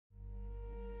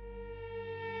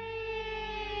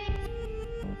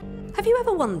Have you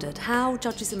ever wondered how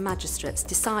judges and magistrates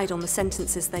decide on the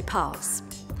sentences they pass?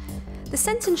 The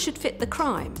sentence should fit the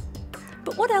crime,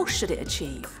 but what else should it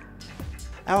achieve?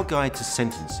 Our guide to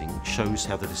sentencing shows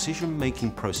how the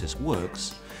decision-making process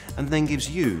works and then gives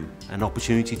you an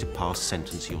opportunity to pass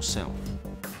sentence yourself.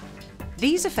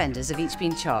 These offenders have each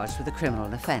been charged with a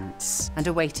criminal offence and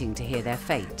are waiting to hear their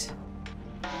fate.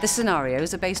 The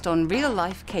scenarios are based on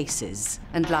real-life cases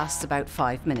and last about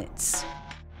 5 minutes.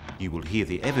 You will hear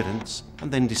the evidence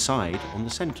and then decide on the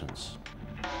sentence.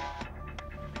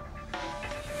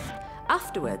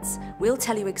 Afterwards, we'll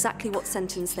tell you exactly what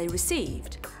sentence they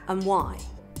received and why.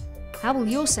 How will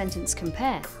your sentence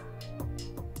compare?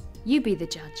 You be the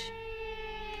judge.